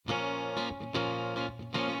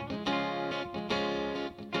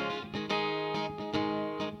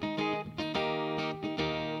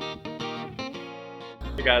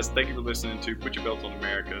Hey guys, thank you for listening to Put Your Belt on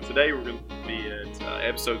America. Today we're going to be at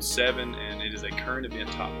episode 7, and it is a current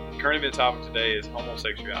event topic. The current event topic today is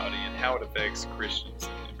homosexuality and how it affects Christians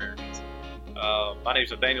and Americans. My name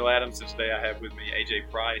is Nathaniel Adams, and today I have with me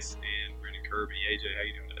AJ Price and Brendan Kirby. AJ, how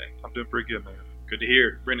you doing today? I'm doing pretty good, man. Good to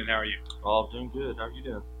hear. Brendan, how are you? Oh, I'm doing good. How are you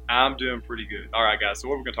doing? I'm doing pretty good. All right, guys, so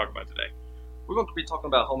what are we going to talk about today? We're going to be talking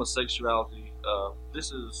about homosexuality.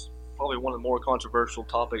 This is probably one of the more controversial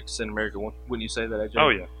topics in America. Wouldn't you say that, AJ? Oh,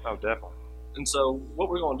 yeah. Oh, definitely. And so what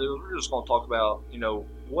we're going to do is we're just going to talk about,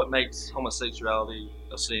 what makes homosexuality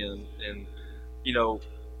a sin, and,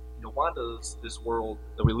 why does this world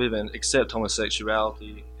that we live in accept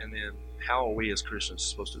homosexuality, and then how are we as Christians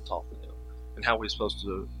supposed to talk to them, and how are we supposed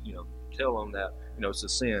to, tell them that, it's a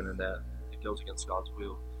sin and that it goes against God's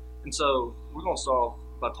will. And so we're going to start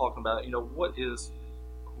by talking about,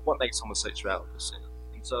 what makes homosexuality a sin.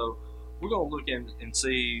 And so we're going to look in and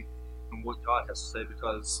see what God has to say,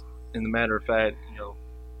 because in the matter of fact,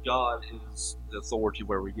 God is the authority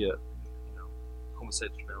where we get,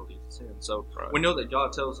 homosexuality is a sin. So we know that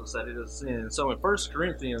God tells us that it is a sin. So in 1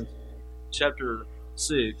 Corinthians chapter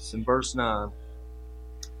 6 and verse 9,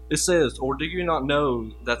 it says, "Or do you not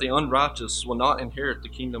know that the unrighteous will not inherit the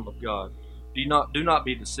kingdom of God? Do not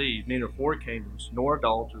be deceived, neither fornicators, nor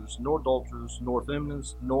idolaters, nor adulterers, nor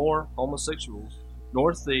effeminates, nor homosexuals,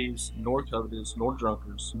 nor thieves, nor covetous, nor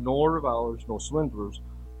drunkards, nor revilers, nor swindlers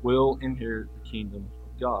will inherit the kingdom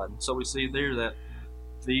of God." And so we see there that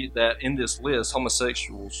that in this list,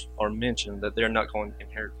 homosexuals are mentioned, that they're not going to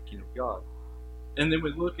inherit the kingdom of God. And then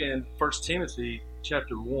we look in 1 Timothy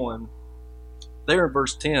chapter 1, there in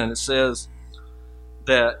verse 10, it says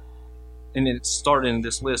that, and it's started in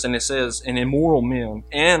this list, and it says, "And immoral men,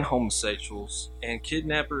 and homosexuals, and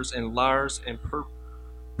kidnappers, and liars, and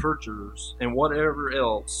perjurers, and whatever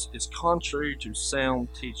else is contrary to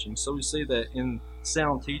sound teaching." So we see that in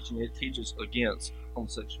sound teaching, it teaches against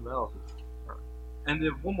homosexuality. And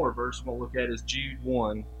then one more verse we'll look at is Jude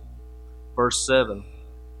 1, verse 7.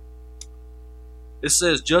 It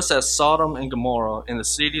says, "Just as Sodom and Gomorrah and the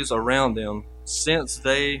cities around them, since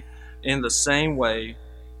they in the same way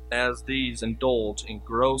as these indulged in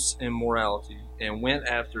gross immorality and went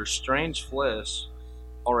after strange flesh,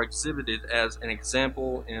 are exhibited as an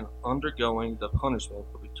example in undergoing the punishment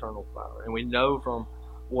of eternal fire." And we know from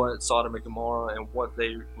what Sodom and Gomorrah and what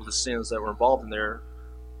the sins that were involved in there,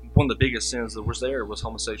 one of the biggest sins that was there was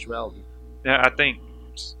homosexuality. Yeah, I think,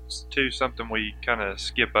 too, something we kind of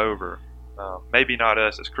skip over, maybe not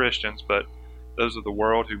us as Christians, but those of the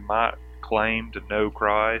world who might claim to know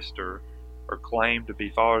Christ or claim to be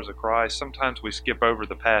followers of Christ. Sometimes we skip over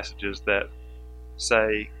the passages that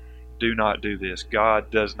say, "Do not do this.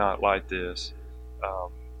 God does not like this."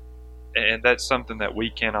 And that's something that we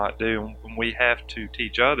cannot do. And we have to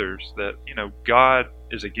teach others that, God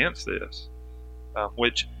is against this,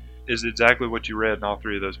 which is exactly what you read in all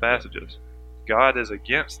three of those passages. God is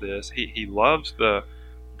against this. He loves the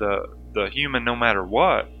human no matter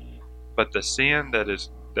what, but the sin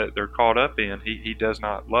that they're caught up in, he does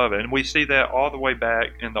not love it. And we see that all the way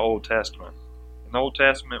back in the Old Testament. In the Old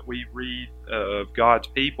Testament, we read of God's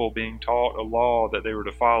people being taught a law that they were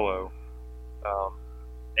to follow.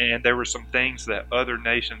 And there were some things that other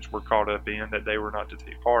nations were caught up in that they were not to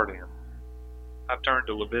take part in. I've turned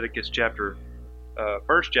to Leviticus chapter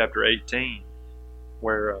 18,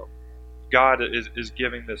 where God is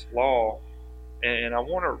giving this law. And I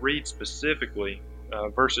want to read specifically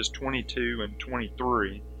verses 22 and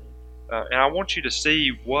 23. And I want you to see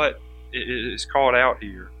what is called out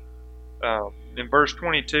here. In verse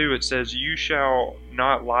 22, it says, "You shall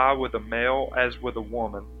not lie with a male as with a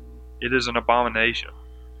woman. It is an abomination."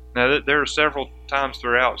 Now, there are several times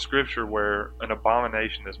throughout Scripture where an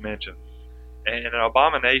abomination is mentioned. And an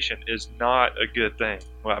abomination is not a good thing.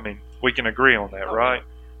 Well, I mean, we can agree on that, right?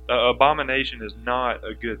 Abomination is not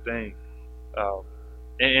a good thing.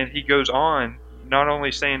 And he goes on, not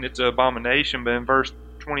only saying it's an abomination, but in verse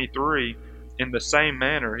 23, in the same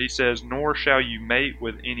manner, he says, "Nor shall you mate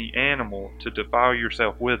with any animal to defile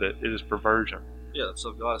yourself with it. It is perversion." Yeah,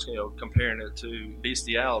 so God's comparing it to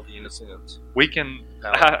bestiality in a sense.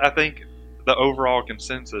 I think the overall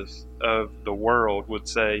consensus of the world would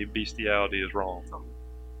say bestiality is wrong.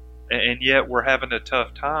 And yet we're having a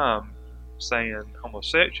tough time saying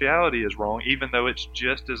homosexuality is wrong, even though it's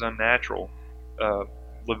just as unnatural,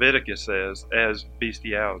 Leviticus says, as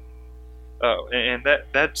bestiality. And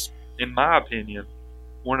that's, in my opinion,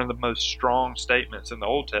 one of the most strong statements in the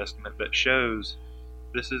Old Testament that shows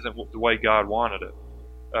this isn't the way God wanted it.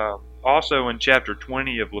 Also in chapter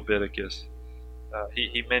 20 of Leviticus,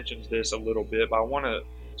 he mentions this a little bit, but I want to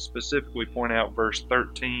specifically point out verse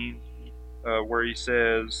 13 where he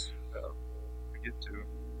says, let me get to it.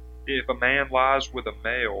 If a man lies with a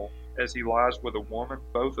male as he lies with a woman,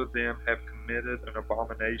 both of them have committed an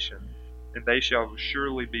abomination, and they shall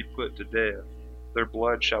surely be put to death. Their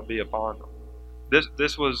blood shall be upon them.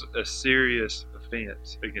 This was a serious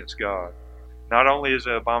offense against God. Not only is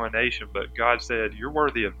it an abomination, but God said, you're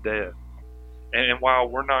worthy of death. And while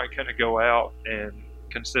we're not going to go out and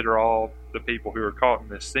consider all the people who are caught in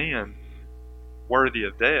this sin worthy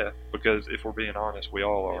of death, because if we're being honest, we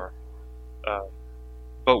all are.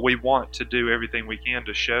 But we want to do everything we can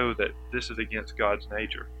to show that this is against God's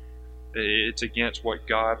nature. It's against what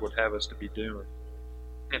God would have us to be doing.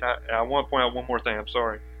 And I want to point out one more thing. I'm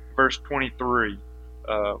sorry. Verse 23,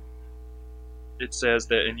 it says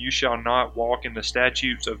that, and you shall not walk in the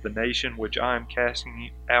statutes of the nation which I am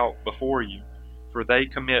casting out before you, for they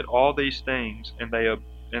commit all these things, and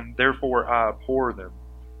therefore I abhor them.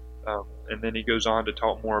 And then he goes on to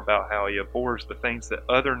talk more about how he abhors the things that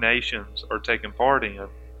other nations are taking part in,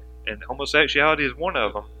 and homosexuality is one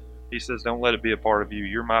of them. He says, don't let it be a part of you.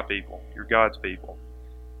 You're my people. You're God's people.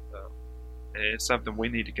 And it's something we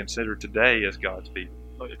need to consider today as God's people.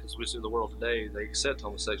 Because we see the world today, they accept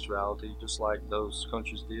homosexuality just like those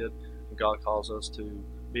countries did, and God calls us to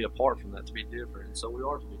be apart from that, to be different, and so we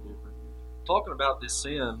are to be different. Talking about this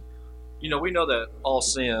sin, we know that all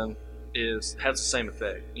sin has the same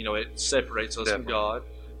effect. It separates us from God,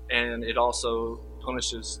 and it also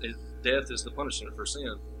punishes. Death is the punishment for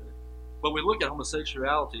sin. But we look at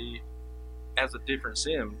homosexuality as a different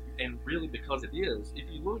sin, and really because it is. If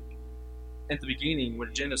you look at the beginning,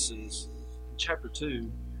 when Genesis chapter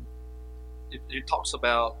 2, it talks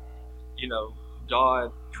about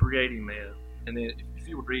God creating man, and then if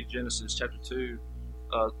you would read Genesis chapter 2,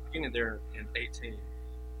 beginning there in 18,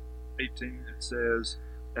 it says,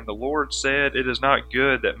 and the Lord said, it is not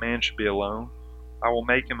good that man should be alone. I will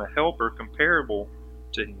make him a helper comparable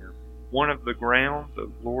to him. One of the ground,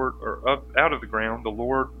 out of the ground, the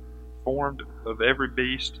Lord formed of every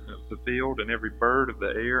beast of the field and every bird of the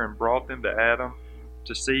air, and brought them to Adam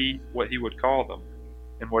to see what he would call them.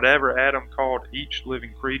 And whatever Adam called each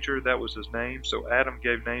living creature, that was his name. So Adam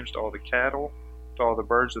gave names to all the cattle, to all the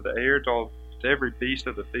birds of the air, to every beast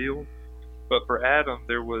of the field. But for Adam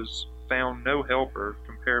there was found no helper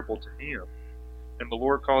comparable to him. And the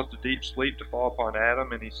Lord caused a deep sleep to fall upon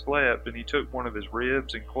Adam, and he slept, and he took one of his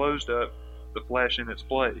ribs and closed up the flesh in its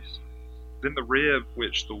place. Then the rib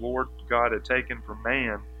which the Lord God had taken from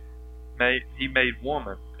man, he made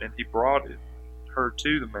woman, and he brought her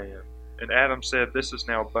to the man. And Adam said, this is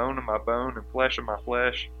now bone of my bone and flesh of my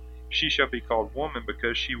flesh. She shall be called woman,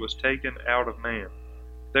 because she was taken out of man.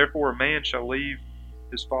 Therefore a man shall leave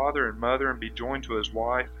his father and mother and be joined to his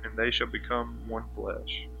wife, and they shall become one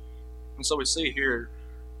flesh. And so we see here,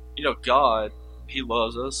 God, he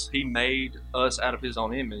loves us. He made us out of his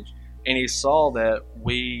own image, and he saw that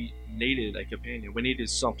we needed a companion. We needed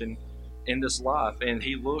something in this life, and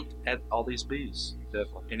he looked at all these beasts,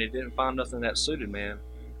 and he didn't find nothing that suited man.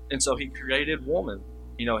 And so he created woman.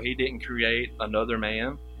 He didn't create another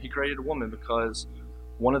man. He created a woman because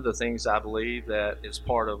one of the things I believe that is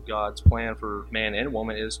part of God's plan for man and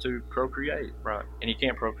woman is to procreate. Right. And you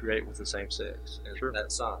can't procreate with the same sex. Sure.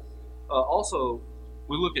 That's sign. Also,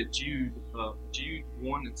 we look at Jude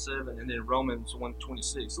 1:7, and then Romans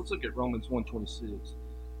 1:26. Let's look at Romans 1:26.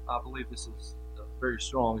 I believe this is very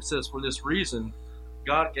strong. It says, for this reason,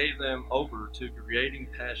 God gave them over to creating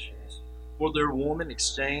passions. For their woman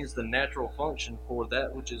exchanged the natural function for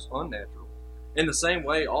that which is unnatural. In the same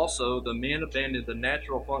way, also, the men abandoned the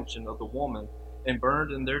natural function of the woman and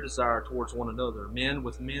burned in their desire towards one another, men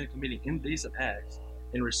with men committing indecent acts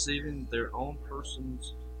and receiving their own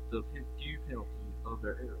persons the due penalty of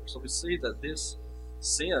their error. So we see that this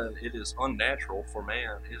sin, it is unnatural for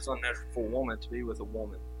man. It is unnatural for a woman to be with a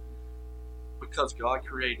woman, because God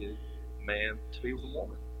created man to be with a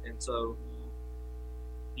woman. And so,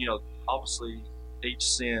 obviously each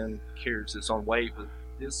sin carries its own weight, but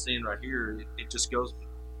this sin right here, it just goes,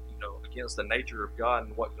 against the nature of God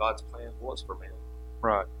and what God's plan was for man.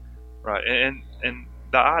 Right. And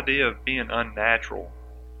the idea of being unnatural,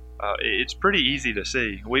 it's pretty easy to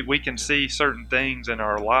see. We can see certain things in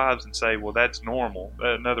our lives and say, well, that's normal.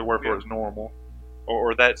 Another word for it is normal,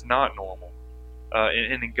 or that's not normal.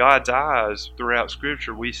 And in God's eyes, throughout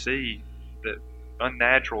Scripture, we see that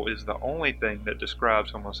unnatural is the only thing that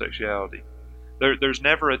describes homosexuality. There's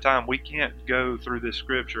never a time we can't go through this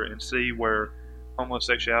Scripture and see where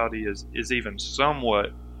homosexuality is even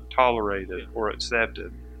somewhat tolerated or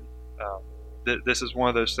accepted. This is one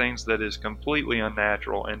of those things that is completely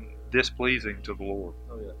unnatural and displeasing to the Lord.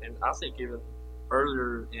 Oh yeah, and I think even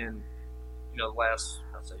earlier in the last,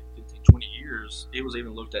 I'd say 15 20 years, it was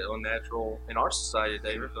even looked at unnatural in our society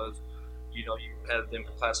today because, you had them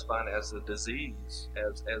classifying it as a disease,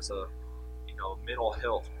 as a, mental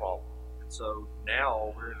health problem. And so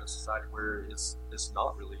now we're in a society where it's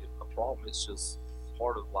not really a problem. It's just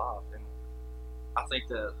part of life. And I think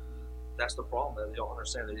that's the problem, that they don't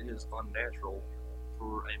understand that it is unnatural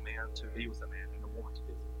for a man to be with a man and a woman to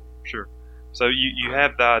be with a woman. Sure. So you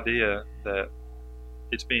have the idea that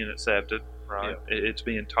it's being accepted, right? Yeah. It's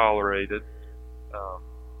being tolerated.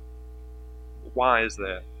 Why is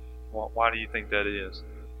that? Why do you think that is?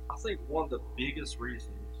 I think one of the biggest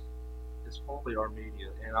reasons is probably our media,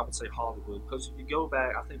 and I would say Hollywood, because if you go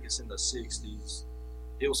back, I think it's in the 60s,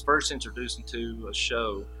 it was first introduced into a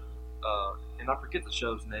show, and I forget the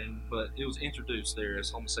show's name, but it was introduced there as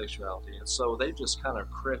homosexuality, and so they've just kind of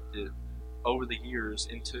crept it over the years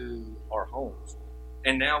into our homes.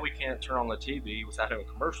 And now we can't turn on the TV without having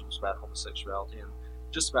commercials about homosexuality, and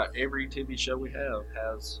just about every TV show we have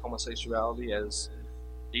has homosexuality as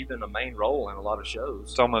even a main role in a lot of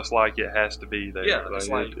shows. It's almost like it has to be there. Yeah, it's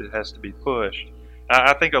like it has to be pushed.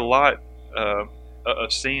 I think a lot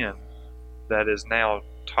of sin that is now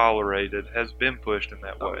tolerated has been pushed in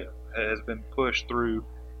that way. Has been pushed through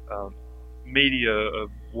media of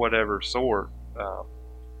whatever sort,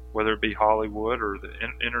 whether it be Hollywood or the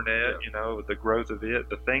internet. The growth of it,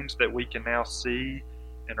 the things that we can now see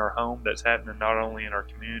in our home that's happening not only in our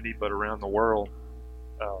community but around the world.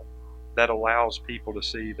 That allows people to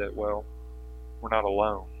see that, well, we're not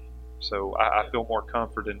alone. So I feel more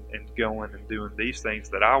comfort in going and doing these things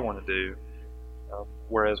that I want to do,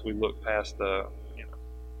 whereas we look past the,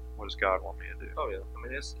 what does God want me to do? Oh yeah, I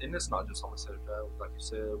mean, it's not just homosexuality, like you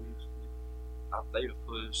said. They've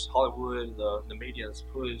pushed Hollywood, the media has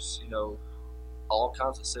pushed, all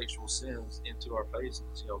kinds of sexual sins into our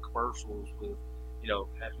faces. Commercials with,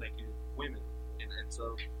 half naked women. And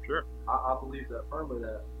so, sure, I believe that firmly,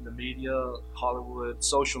 that the media, Hollywood,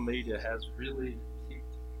 social media has really kicked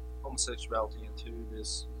homosexuality into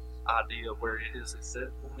this idea where it is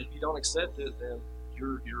acceptable. And if you don't accept it, then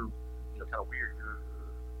you're kind of weird.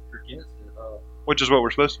 You're against it. Which is what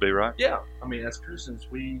we're supposed to be, right? Yeah. I mean, as Christians,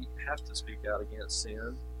 we have to speak out against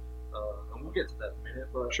sin, and we'll get to that in a minute.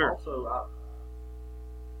 But sure. Also,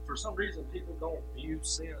 for some reason, people don't view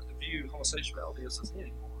homosexuality as a sin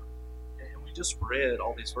anymore. And we just read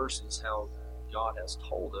all these verses how God has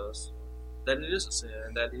told us that it is a sin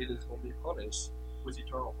and that it is going to be punished with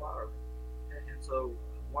eternal fire. And so,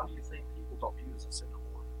 why do you think people don't view it as a sin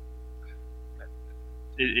anymore?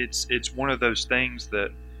 It's one of those things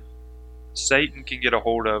that Satan can get a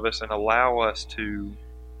hold of us and allow us to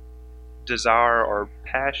desire our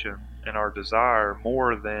passion and our desire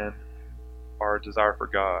more than our desire for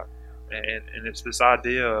God. And it's this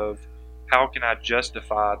idea of, how can I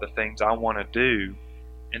justify the things I want to do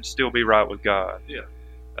and still be right with God? Yeah.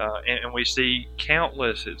 And we see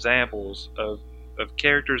countless examples of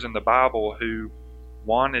characters in the Bible who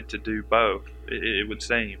wanted to do both, it would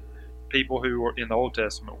seem. People who were in the Old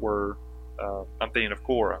Testament were, I'm thinking of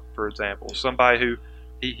Korah, for example. Somebody who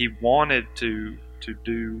he wanted to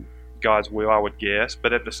do God's will, I would guess,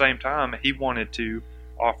 but at the same time, he wanted to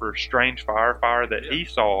offer strange fire that he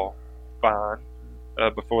saw fine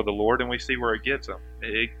before the Lord, and we see where it gets them.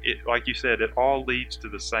 It, like you said, it all leads to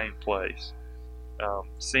the same place.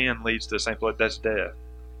 Sin leads to the same place. That's death.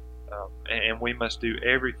 And we must do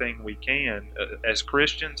everything we can as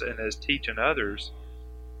Christians and as teaching others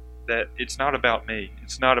that it's not about me.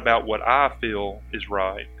 It's not about what I feel is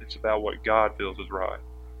right. It's about what God feels is right.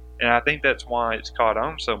 And I think that's why it's caught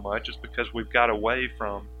on so much, is because we've got away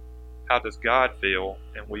from how does God feel,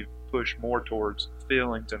 and we've pushed more towards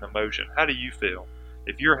feelings and emotion. How do you feel?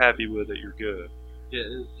 If you're happy with it, you're good. Yeah,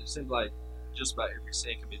 it seems like just about every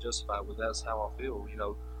sin can be justified with that's how I feel.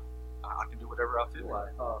 I can do whatever I feel like.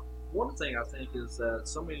 One thing I think is that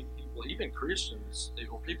so many people, even Christians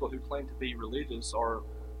or people who claim to be religious, are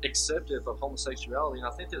acceptive of homosexuality, and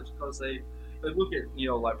I think that's because they look at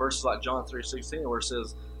like verses like John 3:16 where it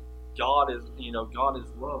says God is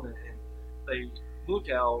love, and they look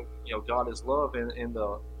how God is love in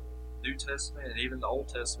the New Testament and even the Old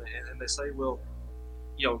Testament, and they say, well,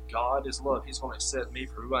 God is love. He's going to accept me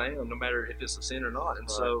for who I am, no matter if it's a sin or not. And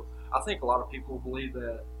so I think a lot of people believe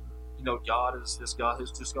that God is this God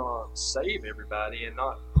who's just going to save everybody and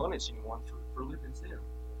not punish anyone for living sin.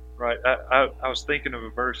 Right. I was thinking of a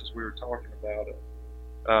verse as we were talking about it.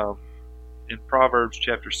 In Proverbs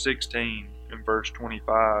chapter 16 and verse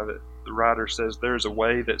 25, the writer says, "There's a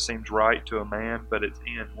way that seems right to a man, but its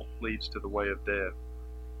end leads to the way of death."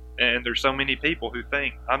 And there's so many people who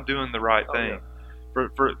think, I'm doing the right thing. Yeah.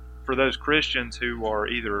 For those Christians who are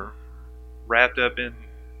either wrapped up in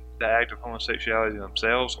the act of homosexuality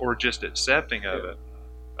themselves or just accepting of it,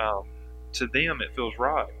 to them it feels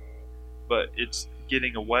right. But it's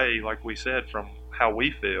getting away, like we said, from how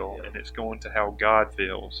we feel, and it's going to how God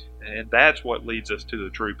feels. And that's what leads us to the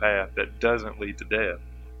true path that doesn't lead to death.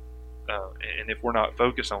 And if we're not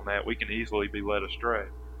focused on that, we can easily be led astray.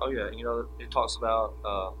 Oh yeah, it talks about,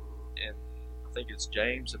 and I think it's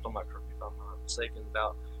James, if I'm not mistaken,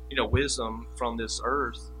 about wisdom from this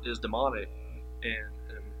earth is demonic, and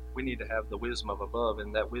we need to have the wisdom of above,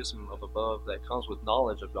 and that wisdom of above that comes with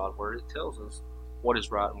knowledge of God's word. It tells us what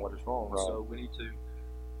is right and what is wrong. Right. So we need to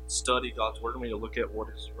study God's word, and we need to look at what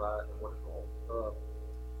is right and what is wrong.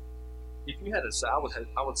 If you had to say,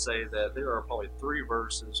 I would say that there are probably three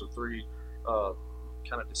verses or three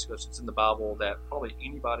kind of discussions in the Bible that probably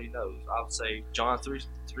anybody knows. I would say John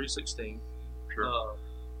 3:16. Sure.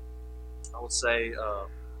 I would say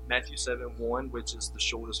Matthew 7:1, which is the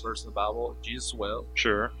shortest verse in the Bible. Jesus wept.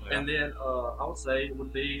 Sure. Yeah. And then I would say it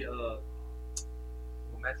would be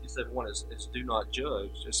Matthew 7:1 is do not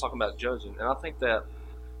judge. It's talking about judging, and I think that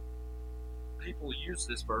people use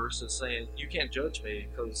this verse as saying you can't judge me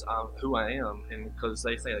because I'm who I am, and because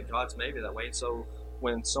they think that God's made me that way. So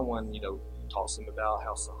when someone talks to them about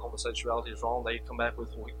how homosexuality is wrong, they come back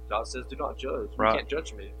with, well, God says do not judge. Right. You can't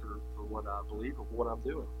judge me for what I believe or what I'm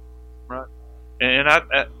doing. Right. And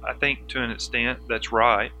I think to an extent that's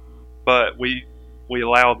right, but we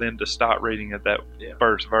allow them to stop reading at that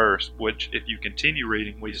first verse, which if you continue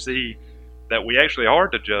reading, we see that we actually are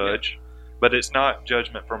to judge, but it's not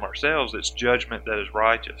judgment from ourselves, it's judgment that is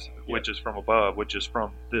righteous, which is from above, which is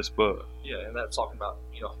from this book. Yeah, and that's talking about,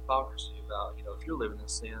 hypocrisy, about, if you're living in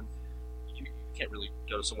sin, you can't really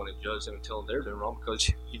go to someone and judge them and tell them they're doing wrong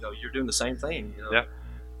because, you're doing the same thing. Yeah.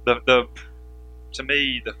 To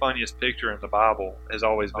me, the funniest picture in the Bible has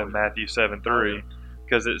always been Matthew 7:3,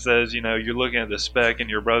 because it says, you're looking at the speck in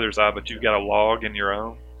your brother's eye, but you've got a log in your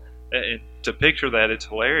own. And to picture that, it's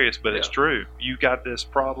hilarious, but it's true. You got this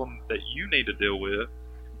problem that you need to deal with,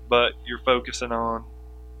 but you're focusing on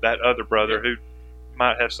that other brother who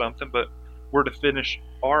might have something, but we're to finish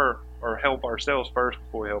or help ourselves first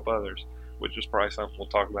before we help others, which is probably something we'll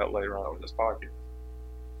talk about later on in this podcast.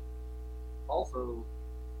 Also,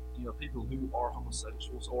 people who are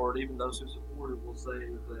homosexuals, or even those who support it, will say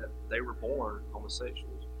that they were born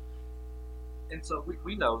homosexuals. And so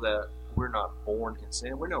we know that we're not born in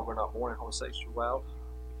sin. We know we're not born in homosexuality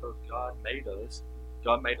because God made us.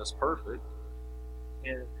 God made us perfect.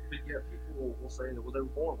 But yet people will say that, well, they were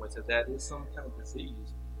born with it. That is some kind of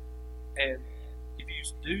disease. And if you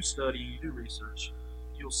do study, you do research,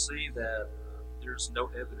 you'll see that there's no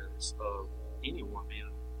evidence of anyone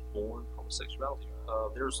being born homosexuality.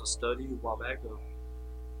 There was a study a while back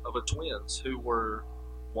of a twins who were,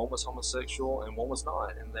 one was homosexual and one was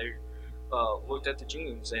not, and they looked at the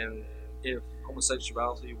genes, and if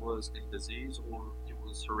homosexuality was a disease or it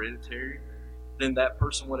was hereditary, then that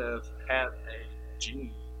person would have had a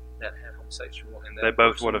gene that had homosexual, and that they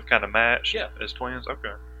both would have kind of matched as twins.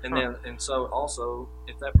 Okay. And so also,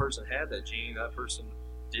 if that person had that gene, that person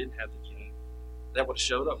didn't have the gene, that would have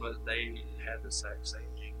showed up, but they had the exact same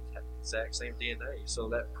genes, had the exact same DNA. So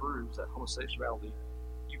that proves that homosexuality,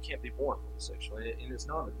 you can't be born homosexual, and it's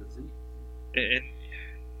not a disease. And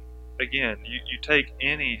again, you take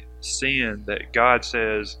any sin that God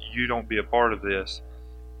says you don't be a part of this.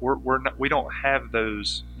 We don't have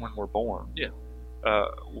those when we're born. Yeah.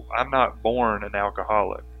 I'm not born an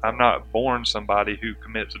alcoholic. I'm not born somebody who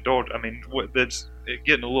commits adultery. I mean, that's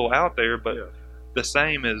getting a little out there, but the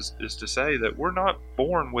same is to say that we're not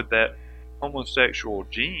born with that homosexual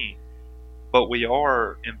gene, but we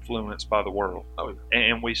are influenced by the world. Oh,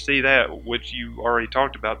 and we see that, which you already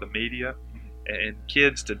talked about, the media. And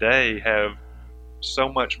kids today have so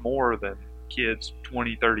much more than kids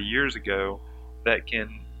 20, 30 years ago that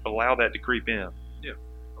can allow that to creep in. Yeah,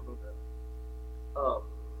 I love that.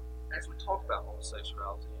 As we talk about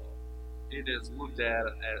homosexuality, it is looked at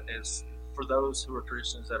as, for those who are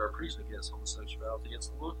Christians that are preaching against homosexuality,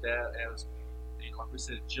 it's looked at as, like we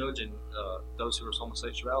said, judging those who are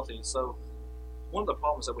homosexuality. So one of the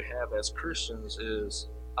problems that we have as Christians is,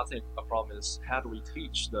 I think a problem is, how do we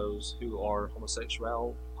teach those who are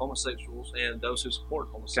homosexuals and those who support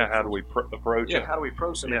homosexuals? How do we approach it? Yeah, how do we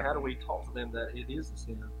approach them, and how do we talk to them that it is a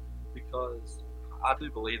sin? Because I do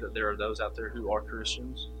believe that there are those out there who are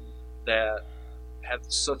Christians that have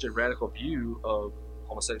such a radical view of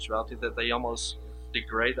homosexuality that they almost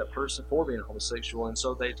degrade that person for being homosexual, and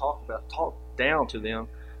so they talk down to them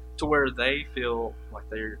to where they feel like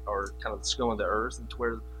they are kind of the scum of the earth, and to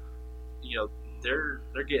where they're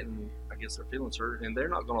getting, I guess, their feelings hurt, and they're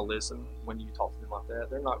not going to listen when you talk to them like that.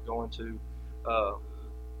 They're not going to,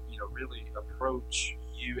 really approach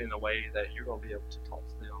you in a way that you're going to be able to talk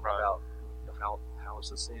to them about how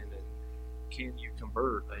it's a sin, and can you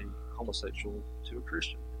convert a homosexual to a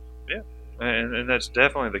Christian? Yeah, and that's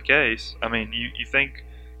definitely the case. I mean, you think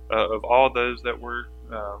of all those that were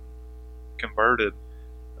converted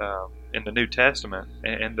in the New Testament,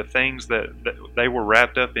 and the things that they were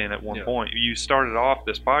wrapped up in at one point. You started off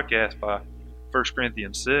this podcast by 1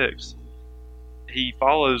 Corinthians 6. He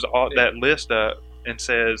follows that list up and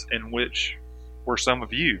says, in which were some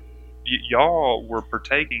of you. Y'all were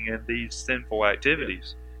partaking in these sinful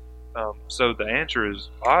activities. So the answer is,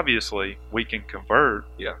 obviously, we can convert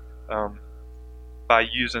by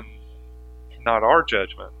using not our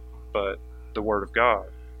judgment, but the Word of God,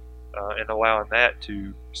 and allowing that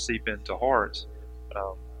to seep into hearts.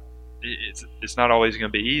 It's not always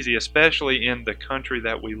going to be easy, especially in the country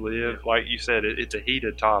that we live. Yeah. Like you said, it's a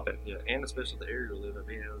heated topic. Yeah, and especially the area we live in,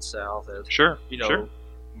 being in the South. As, sure.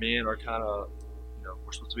 Men are kind of,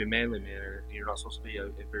 we're supposed to be manly men, and you're not supposed to be a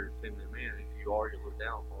very feminine man. If you are, you're looked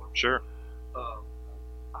down upon. Sure.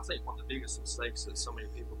 I think one of the biggest mistakes that so many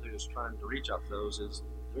people do is trying to reach out to those is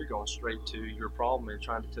they're going straight to your problem and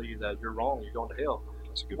trying to tell you that you're wrong, you're going to hell.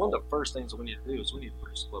 That's a good one of the first things that we need to do is we need to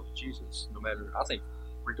preach the love of Jesus. No matter, I think,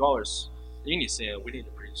 regardless of any sin, we need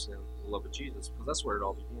to preach the love of Jesus, because that's where it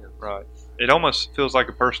all begins. Right. It almost feels like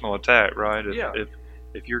a personal attack, right?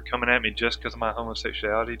 If you're coming at me just because of my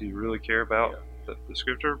homosexuality, do you really care about the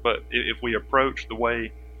Scripture? But if we approach the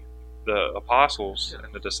way the apostles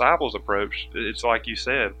and the disciples approached, it's like you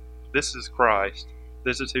said, this is Christ,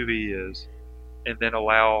 this is who He is, and then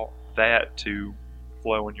allow that to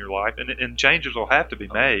flow in your life, and changes will have to be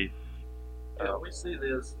made. We see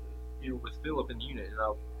this, with Philip and the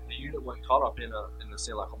eunuch. The eunuch wasn't caught up in the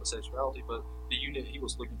sin like homosexuality, but the eunuch, he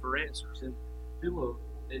was looking for answers. And Philip,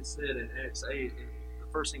 it said in Acts 8, the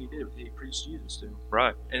first thing he did was he preached Jesus to him.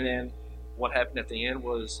 Right. And then what happened at the end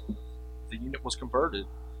was the eunuch was converted.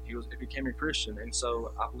 He became a Christian, and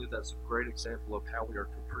so I believe that's a great example of how we are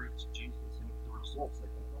to preach Jesus and the results that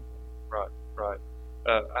can come from it. Right.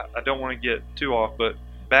 I don't want to get too off, but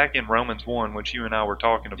back in Romans 1, which you and I were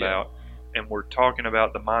talking about, and we're talking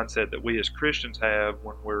about the mindset that we as Christians have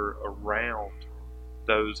when we're around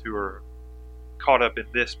those who are caught up in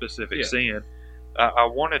this specific sin. I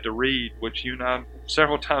wanted to read, which you and I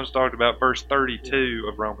several times talked about, verse 32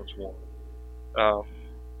 of Romans 1.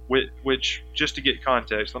 Which, just to get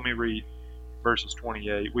context, let me read verses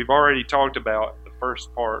 28. We've already talked about the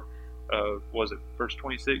first part of, was it verse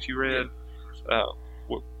 26 you read?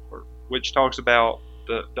 Which talks about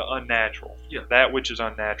the unnatural, that which is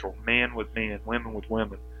unnatural, man with men, women with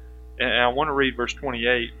women. And I want to read verse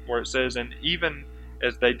 28 where it says, and even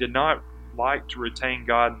as they did not like to retain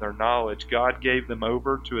God in their knowledge, God gave them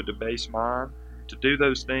over to a debased mind to do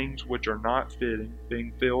those things which are not fitting,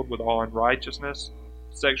 being filled with all unrighteousness,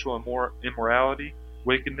 sexual immorality,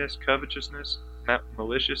 wickedness, covetousness,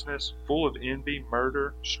 maliciousness, full of envy,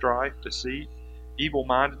 murder, strife, deceit,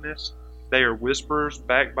 evil-mindedness. They are whisperers,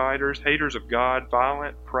 backbiters, haters of God,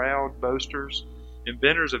 violent, proud, boasters,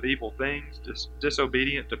 inventors of evil things,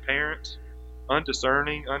 disobedient to parents,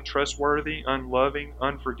 undiscerning, untrustworthy, unloving,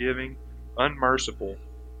 unforgiving, unmerciful,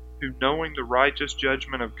 who, knowing the righteous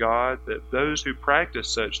judgment of God, that those who practice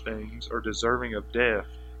such things are deserving of death,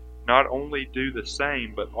 not only do the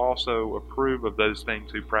same, but also approve of those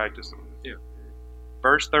things who practice them. Yeah.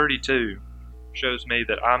 Verse 32 shows me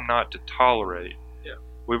that I'm not to tolerate.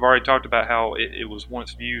 We've already talked about how it was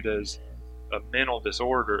once viewed as a mental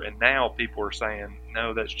disorder, and now people are saying,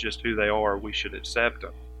 no, that's just who they are. We should accept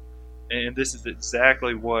them. And this is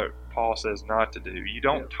exactly what Paul says not to do. You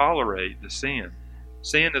don't tolerate the sin.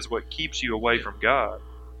 Sin is what keeps you away from God.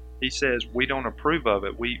 He says we don't approve of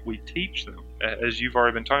it. We teach them, as you've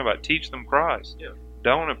already been talking about, teach them Christ. Yeah.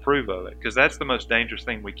 Don't approve of it, because that's the most dangerous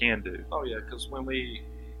thing we can do. Oh yeah, because when we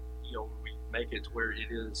make it to where it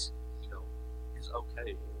is, is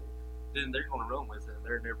okay, then they're going to run with it.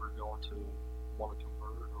 They're never going to want to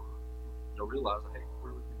convert or realize, hey, we're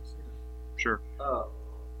living in sin. Sure.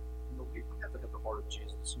 We have to have the heart of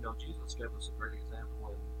Jesus. Jesus gave us a great example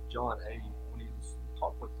in John 8 when he was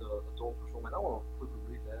talking with the adulterous woman. I want to quickly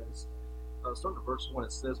read that. Starting at verse 1,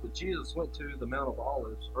 it says, but Jesus went to the Mount of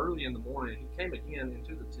Olives early in the morning. He came again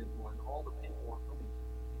into the temple, and all the people were coming to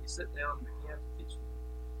him. He sat down and began to teach them.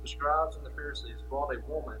 The scribes and the Pharisees brought a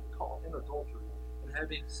woman caught in adultery, and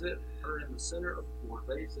having set her in the center of the court,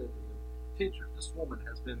 they said to him, Teacher, this woman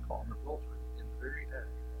has been caught in adultery in the very act.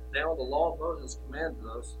 Now the law of Moses commanded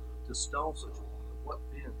us to stone such a woman. What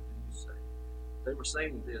then do you say? They were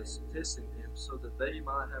saying this, testing him, so that they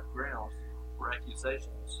might have grounds for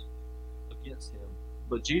accusations against him.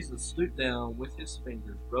 But Jesus stooped down with his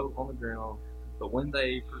fingers, wrote on the ground. But when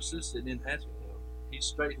they persisted in asking him, he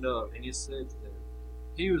straightened up and he said to them,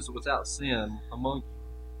 "He who is without sin among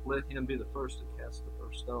you, let him be the first to cast the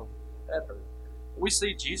first stone at her." We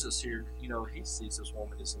see Jesus here, he sees this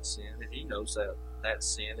woman is in sin, and he knows that that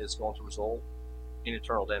sin is going to result in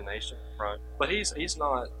eternal damnation. Right. But he's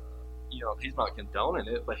not, he's not condoning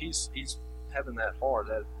it, but he's having that heart,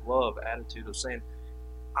 that love attitude of saying,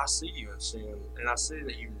 I see you in sin, and I see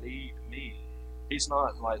that you need me. He's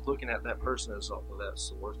not like looking at that person as, oh, well,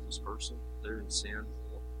 that's a worthless person. They're in sin.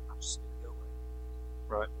 Well, I just need to go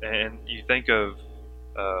away. Right. And you think of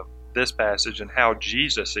this passage and how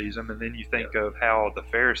Jesus sees them, and then you think of how the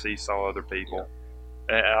Pharisees saw other people.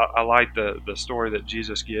 I like the story that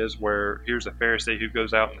Jesus gives where here's a Pharisee who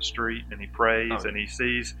goes out in the street and he prays and he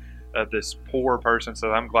sees this poor person,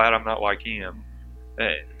 says, I'm glad I'm not like him.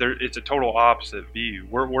 It's a total opposite view.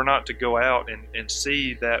 We're not to go out and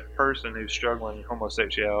see that person who's struggling in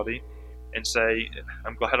homosexuality and say,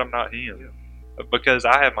 I'm glad I'm not him. Because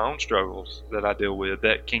I have my own struggles that I deal with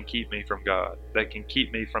that can keep me from God, that can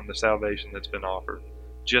keep me from the salvation that's been offered,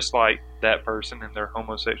 just like that person and their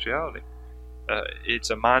homosexuality. It's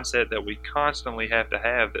a mindset that we constantly have to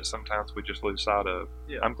have that sometimes we just lose sight of.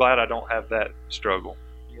 Yeah. I'm glad I don't have that struggle.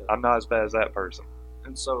 Yeah. I'm not as bad as that person.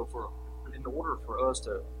 And so in order for us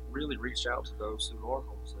to really reach out to those who are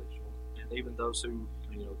homosexual, and even those who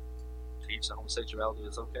teach that homosexuality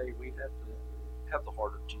is okay, we have to have the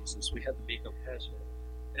heart of Jesus. We have to be compassionate.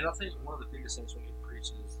 And I think one of the biggest things we need to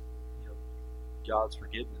preach is God's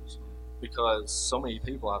forgiveness. Because so many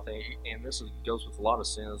people, I think, and this goes with a lot of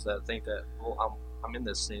sins, that think that, well, I'm in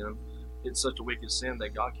this sin. It's such a wicked sin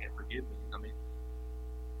that God can't forgive me. I mean,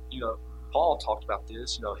 Paul talked about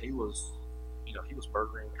this. He was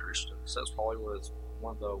murdering Christians. That's probably was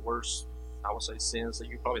one of the worst, I would say, sins that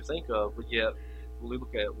you probably think of. But yet, we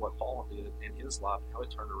look at what Paul did in his life, how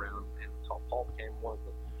he turned around, and Paul became one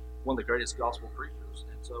of the greatest gospel preachers.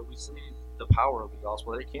 And so we see the power of the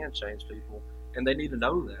gospel. They can change people, and they need to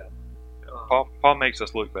know that. Paul makes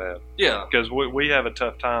us look bad. Yeah. Because we have a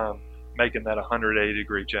tough time making that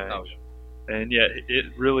 180-degree change. Oh, yeah. And yet it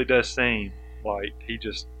really does seem like he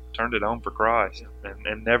just turned it on for Christ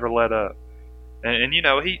and never let up. And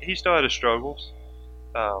he still had his struggles.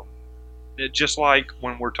 Just like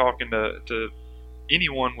when we're talking to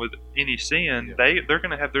anyone with any sin, they're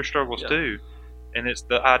going to have their struggles too. And it's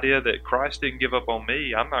the idea that Christ didn't give up on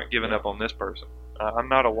me. I'm not giving up on this person. I'm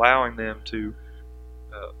not allowing them to,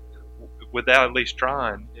 without at least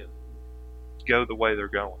trying, go the way they're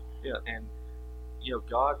going. Yeah, and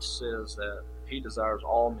God says that He desires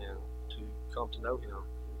all men to come to know Him,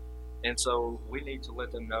 and so we need to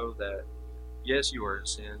let them know that yes, you are in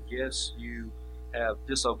sin. Yes, you have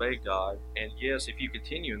disobeyed God, and yes, if you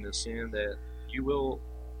continue in this sin, that you will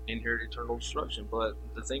inherit eternal destruction. But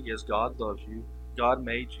the thing is, God loves you. God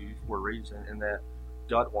made you for a reason, and that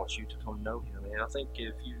God wants you to come to know Him. And I think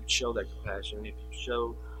if you show that compassion, if you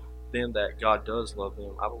show them that God does love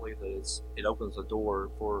them, I believe that it opens the door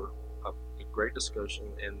for a great discussion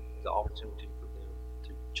and the opportunity for them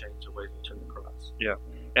to change away from turning to Christ. Yeah,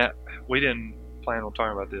 and we didn't plan on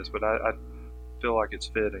talking about this, but I feel like it's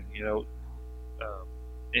fitting.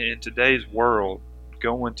 In today's world,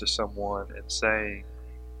 going to someone and saying,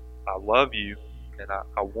 I love you and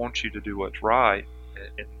I want you to do what's right,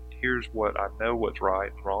 and here's what I know what's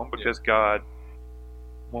right and wrong, because God,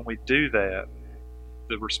 when we do that,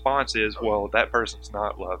 the response is, well, that person's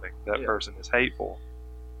not loving, that person is hateful,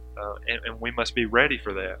 and we must be ready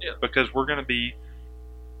for that, because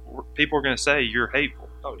people are going to say you're hateful,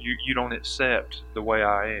 you don't accept the way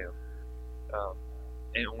I am,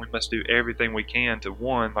 and we must do everything we can to,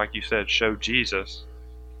 one, like you said, show Jesus,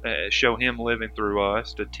 show Him living through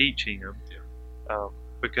us, to teach Him,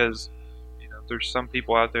 because there's some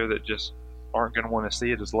people out there that just aren't going to want to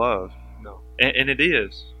see it as love. No. And it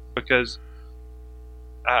is, because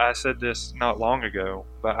I said this not long ago,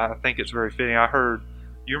 but I think it's very fitting. I heard,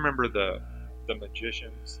 you remember the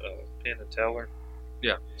magicians, Penn and Teller?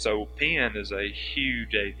 Yeah. So Penn is a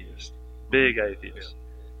huge atheist, big atheist.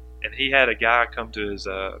 And he had a guy come to his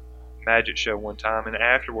magic show one time, and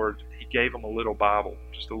afterwards he gave him a little Bible,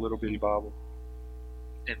 just a little bitty Bible.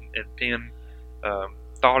 And Penn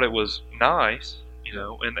thought it was nice,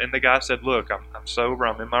 and the guy said, look, I'm sober,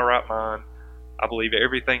 I'm in my right mind, I believe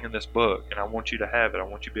everything in this book, and I want you to have it, I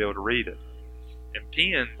want you to be able to read it. And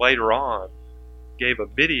Penn later on gave a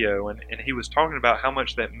video, and he was talking about how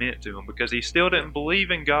much that meant to him, because he still didn't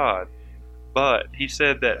believe in God, but he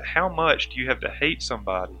said that how much do you have to hate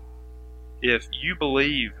somebody if you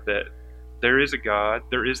believe that there is a God,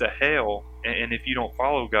 there is a hell, and if you don't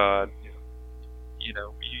follow God,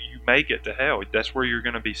 you make it to hell. That's where you're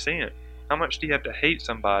going to be sent. How much do you have to hate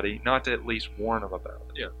somebody not to at least warn them about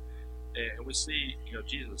it? Yeah. And we see,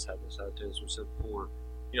 Jesus had this attitude, as we said before.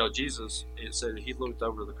 Jesus, it said he looked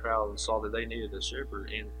over the crowd and saw that they needed a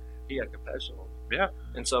shepherd, and he had compassion on them. Yeah.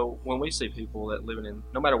 And so when we see people that living in,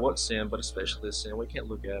 no matter what sin, but especially this sin, we can't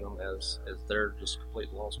look at them as they're just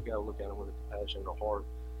completely lost. We got to look at them with a compassion in our heart.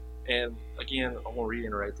 And again, I want to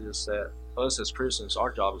reiterate this, that us as Christians,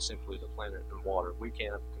 our job is simply to plant it in water. We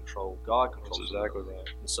can't control. God controls. That's exactly right.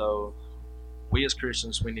 And so we as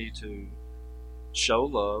Christians, we need to show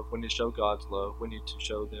love. We need to show God's love. We need to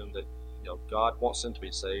show them that God wants them to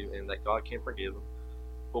be saved and that God can forgive them.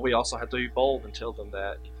 But we also have to be bold and tell them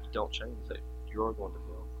that if you don't change, that you're going to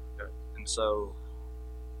fail. Okay? And so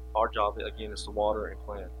our job, again, is to water and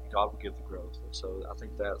plant. God will give the growth. And so I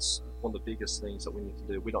think that's one of the biggest things that we need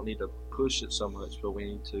to do. We don't need to push it so much, but we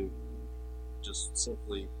need to just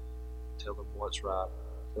simply tell them what's right,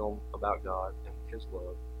 tell them about God and His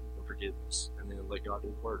love and forgiveness, and then let God do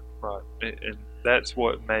the work. Right. And that's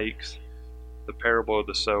what makes the parable of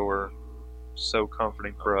the sower so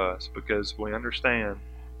comforting for us, because we understand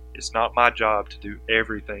it's not my job to do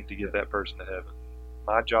everything to get that person to heaven.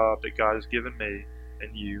 My job that God has given me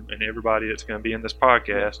and you and everybody that's going to be in this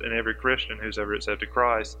podcast and every Christian who's ever accepted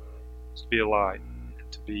Christ is to be a light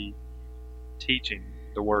and to be teaching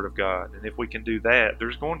the Word of God. And if we can do that,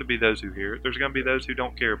 there's going to be those who hear it. There's going to be those who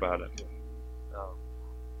don't care about it.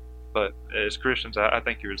 But as Christians, I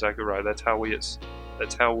think you're exactly right. That's how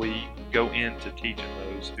we go into teaching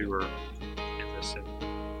those who are in this sin.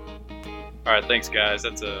 All right, thanks, guys.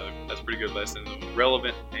 That's a pretty good lesson.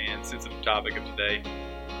 Relevant and sensitive topic of today.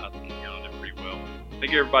 I think you handled it pretty well.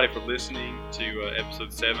 Thank you, everybody, for listening to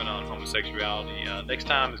episode 7 on homosexuality. Next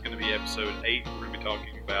time is going to be episode 8. We're going to be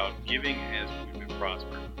talking about giving as we've been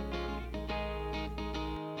prospering.